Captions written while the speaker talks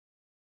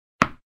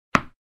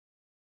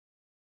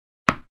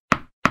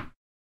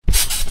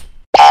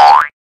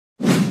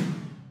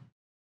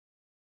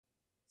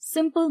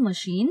simple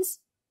machines,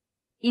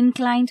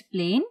 inclined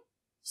plane,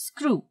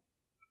 screw.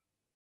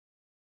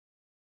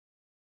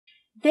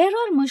 There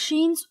are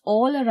machines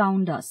all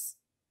around us.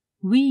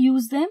 We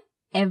use them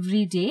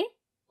every day,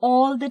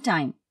 all the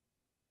time.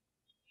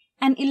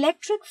 An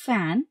electric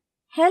fan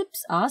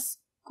helps us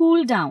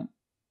cool down.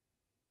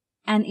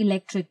 An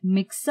electric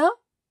mixer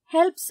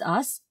helps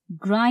us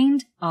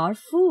grind our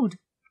food.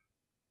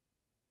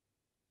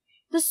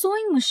 The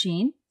sewing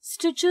machine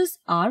stitches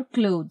our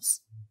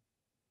clothes.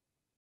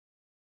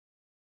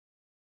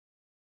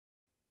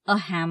 A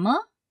hammer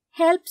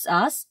helps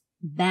us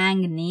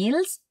bang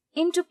nails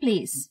into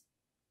place.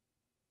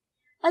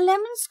 A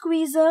lemon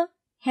squeezer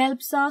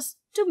helps us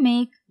to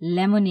make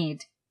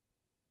lemonade.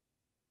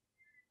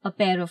 A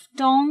pair of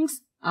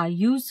tongs are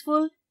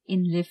useful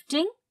in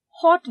lifting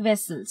hot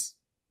vessels.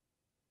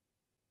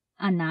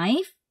 A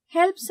knife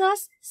helps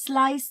us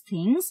slice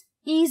things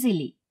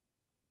easily.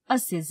 A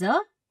scissor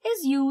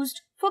is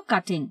used for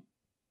cutting.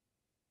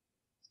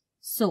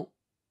 So,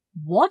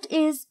 what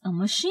is a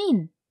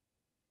machine?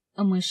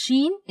 A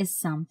machine is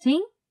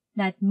something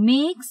that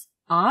makes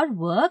our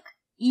work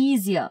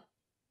easier.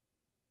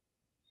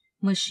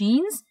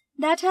 Machines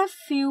that have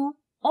few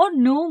or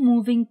no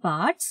moving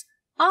parts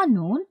are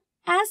known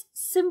as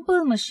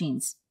simple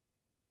machines.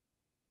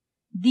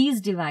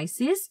 These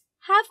devices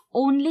have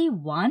only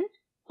one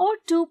or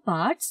two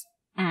parts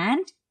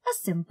and a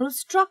simple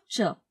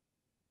structure.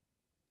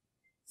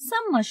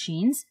 Some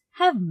machines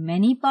have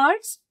many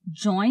parts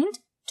joined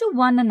to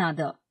one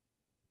another.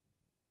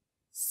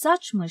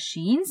 Such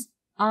machines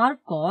are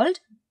called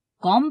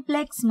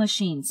complex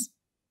machines.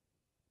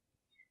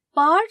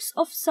 Parts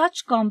of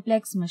such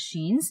complex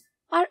machines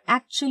are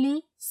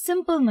actually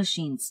simple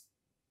machines.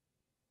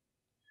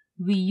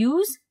 We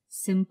use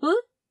simple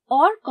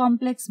or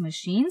complex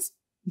machines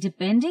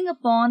depending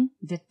upon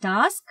the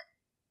task,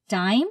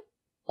 time,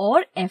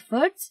 or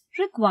efforts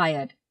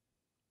required.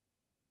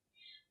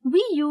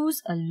 We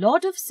use a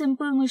lot of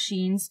simple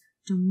machines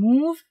to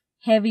move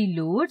heavy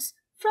loads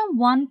from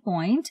one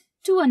point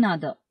to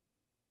another.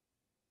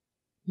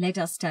 Let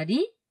us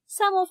study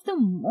some of the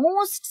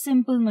most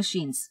simple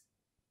machines.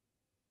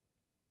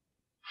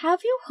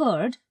 Have you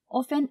heard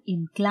of an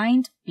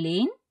inclined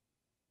plane?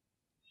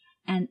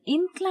 An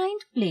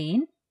inclined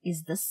plane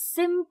is the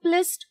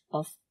simplest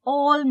of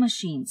all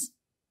machines.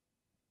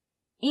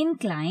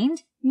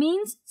 Inclined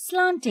means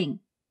slanting.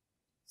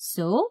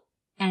 So,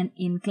 an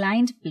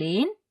inclined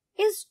plane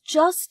is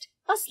just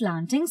a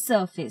slanting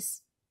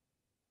surface.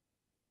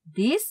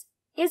 This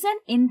is an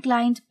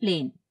inclined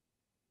plane.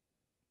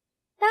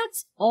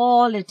 That's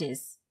all it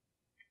is.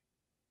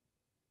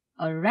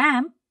 A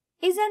ramp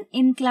is an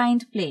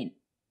inclined plane.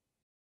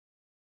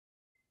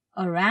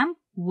 A ramp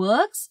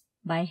works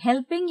by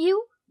helping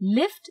you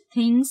lift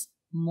things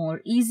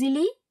more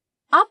easily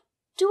up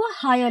to a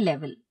higher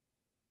level.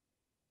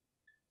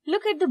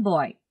 Look at the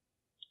boy.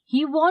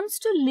 He wants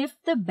to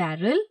lift the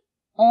barrel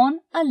on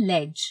a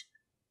ledge.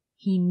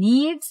 He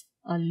needs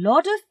a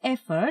lot of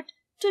effort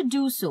to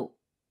do so.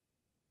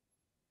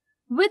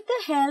 With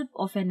the help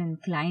of an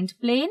inclined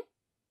plane,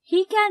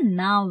 he can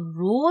now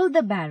roll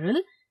the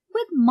barrel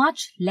with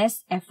much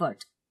less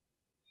effort.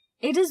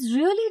 It is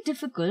really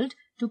difficult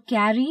to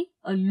carry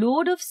a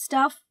load of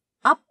stuff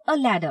up a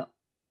ladder.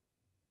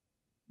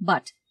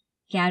 But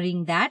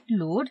carrying that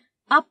load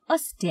up a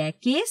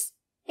staircase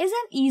is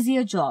an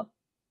easier job.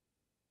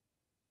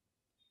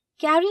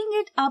 Carrying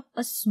it up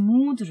a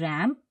smooth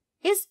ramp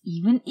is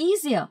even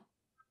easier.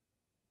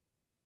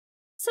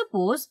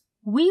 Suppose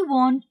we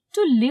want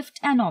to lift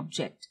an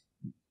object.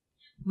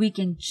 We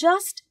can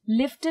just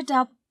lift it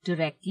up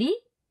directly.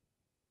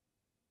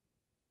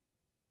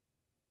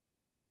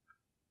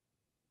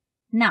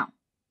 Now,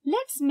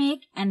 let's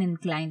make an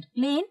inclined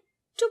plane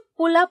to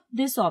pull up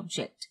this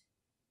object.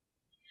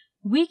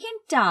 We can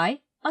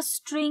tie a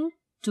string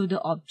to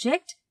the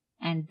object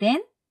and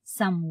then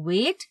some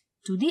weight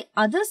to the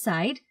other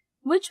side,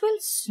 which will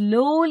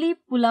slowly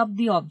pull up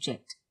the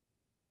object.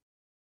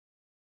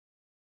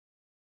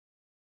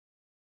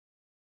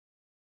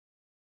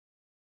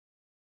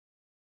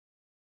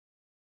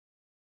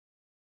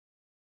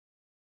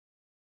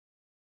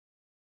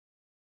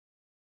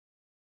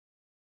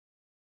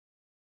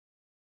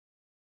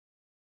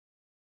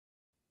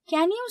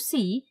 Can you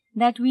see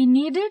that we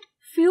needed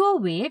fewer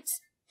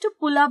weights to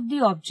pull up the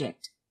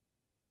object?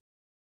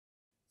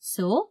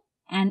 So,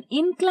 an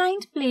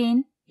inclined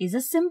plane is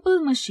a simple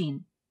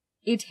machine.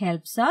 It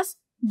helps us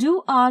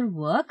do our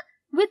work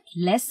with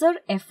lesser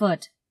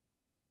effort.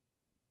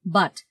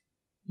 But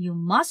you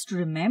must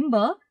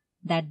remember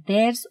that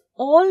there's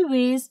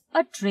always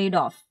a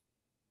trade-off.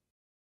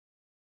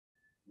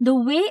 The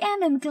way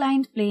an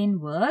inclined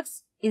plane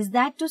works is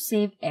that to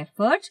save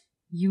effort,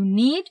 you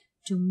need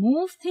to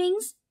move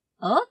things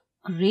a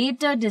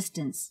greater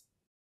distance.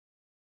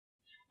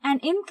 An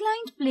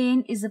inclined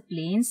plane is a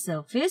plane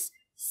surface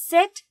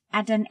set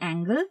at an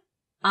angle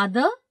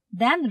other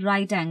than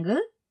right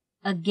angle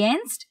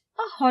against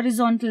a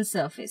horizontal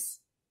surface.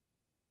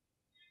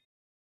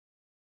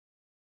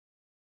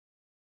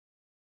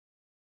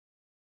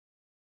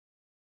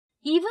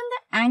 Even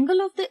the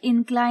angle of the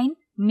incline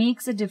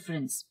makes a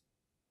difference.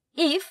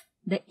 If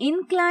the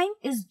incline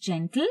is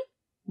gentle,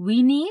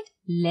 we need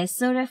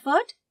lesser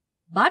effort,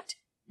 but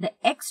the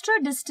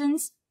extra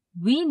distance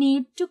we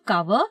need to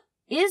cover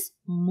is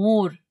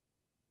more.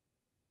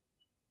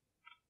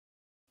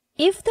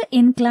 If the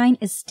incline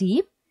is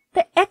steep,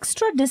 the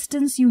extra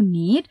distance you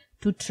need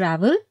to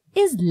travel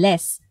is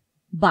less,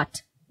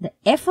 but the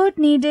effort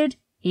needed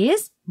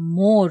is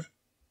more.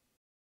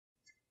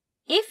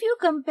 If you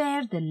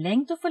compare the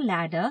length of a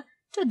ladder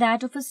to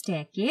that of a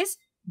staircase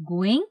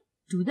going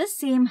to the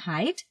same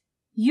height,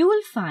 you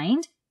will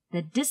find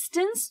the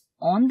distance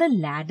on the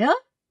ladder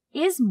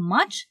is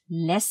much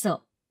lesser.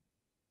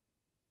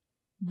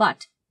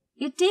 But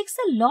it takes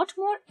a lot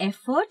more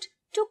effort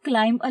to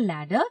climb a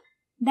ladder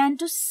than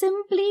to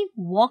simply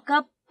walk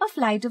up a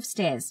flight of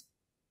stairs.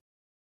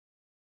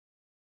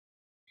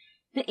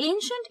 The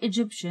ancient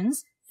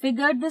Egyptians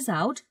figured this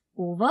out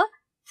over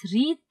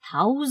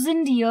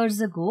 3,000 years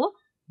ago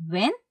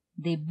when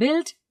they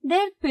built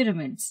their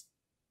pyramids.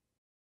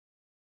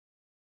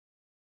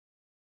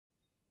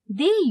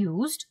 They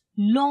used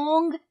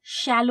long,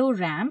 shallow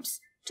ramps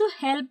to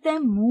help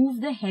them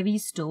move the heavy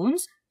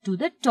stones to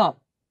the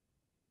top.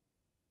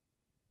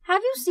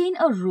 Have you seen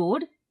a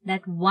road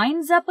that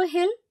winds up a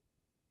hill?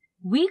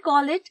 We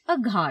call it a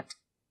ghat.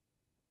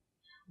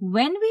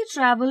 When we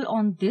travel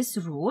on this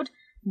road,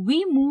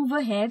 we move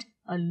ahead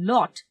a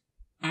lot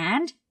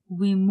and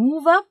we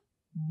move up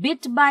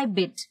bit by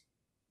bit.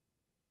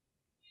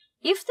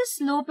 If the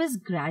slope is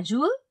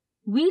gradual,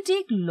 we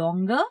take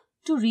longer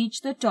to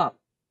reach the top,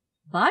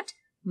 but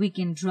we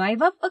can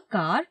drive up a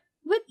car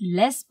with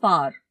less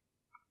power.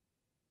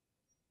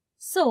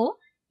 So,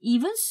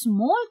 even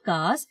small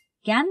cars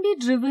can be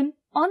driven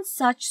on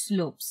such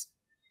slopes.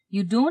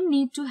 You don't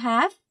need to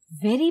have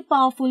very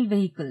powerful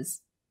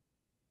vehicles.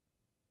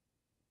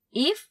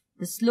 If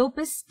the slope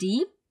is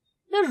steep,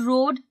 the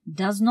road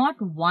does not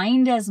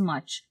wind as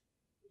much.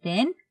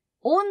 Then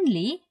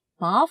only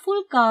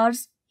powerful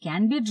cars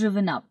can be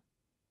driven up.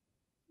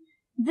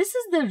 This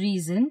is the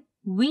reason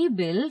we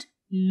build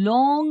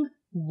long,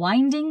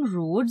 winding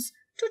roads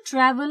to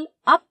travel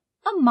up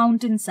a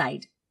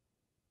mountainside.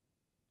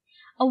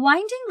 A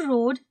winding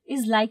road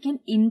is like an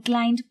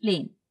inclined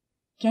plane.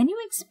 Can you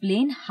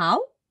explain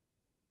how?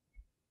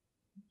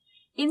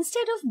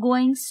 Instead of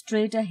going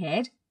straight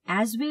ahead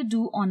as we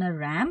do on a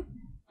ramp,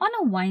 on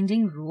a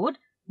winding road,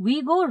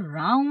 we go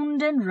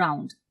round and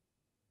round.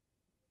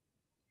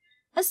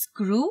 A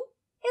screw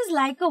is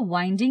like a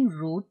winding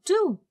road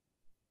too.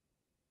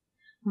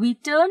 We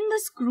turn the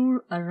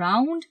screw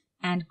around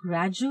and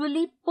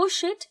gradually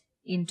push it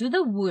into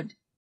the wood.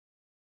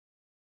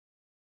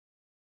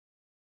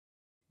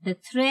 The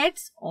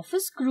threads of a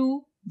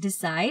screw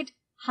decide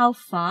how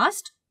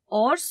fast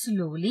or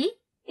slowly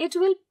it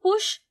will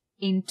push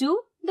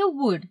into the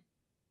wood.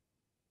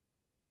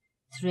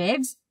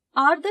 Threads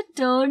are the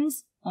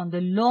turns on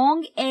the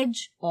long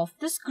edge of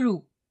the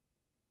screw.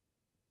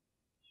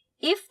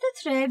 If the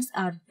threads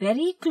are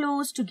very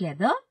close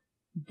together,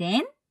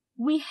 then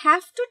we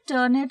have to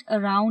turn it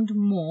around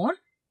more,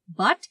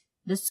 but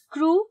the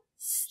screw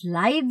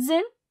slides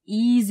in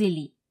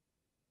easily.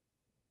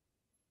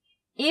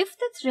 If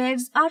the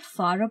threads are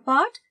far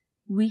apart,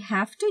 we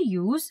have to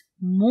use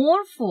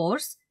more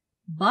force,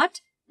 but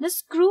the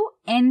screw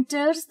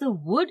enters the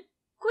wood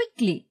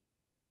quickly.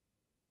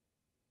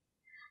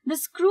 The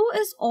screw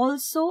is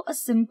also a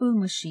simple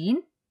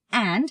machine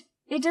and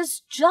it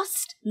is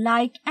just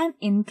like an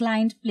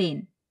inclined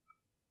plane.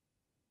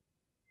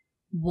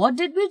 What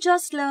did we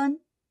just learn?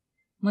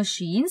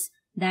 Machines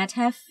that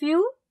have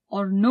few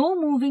or no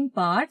moving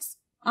parts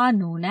are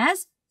known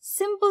as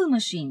simple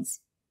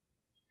machines.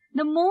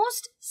 The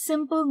most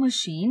simple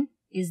machine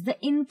is the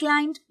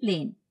inclined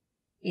plane.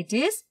 It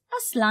is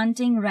a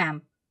slanting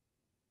ramp.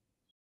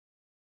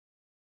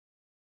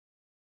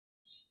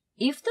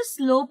 If the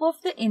slope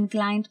of the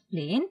inclined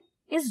plane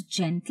is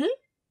gentle,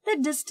 the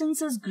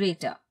distance is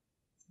greater,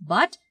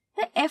 but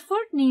the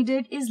effort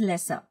needed is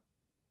lesser.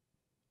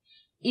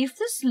 If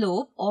the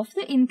slope of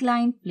the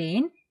inclined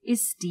plane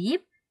is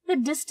steep, the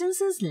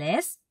distance is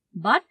less,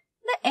 but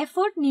the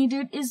effort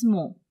needed is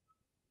more.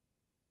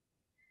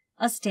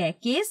 A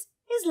staircase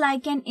is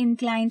like an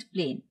inclined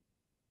plane.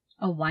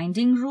 A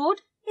winding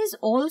road is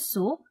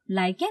also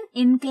like an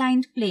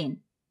inclined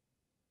plane.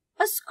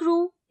 A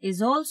screw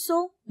is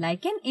also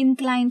like an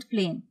inclined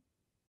plane.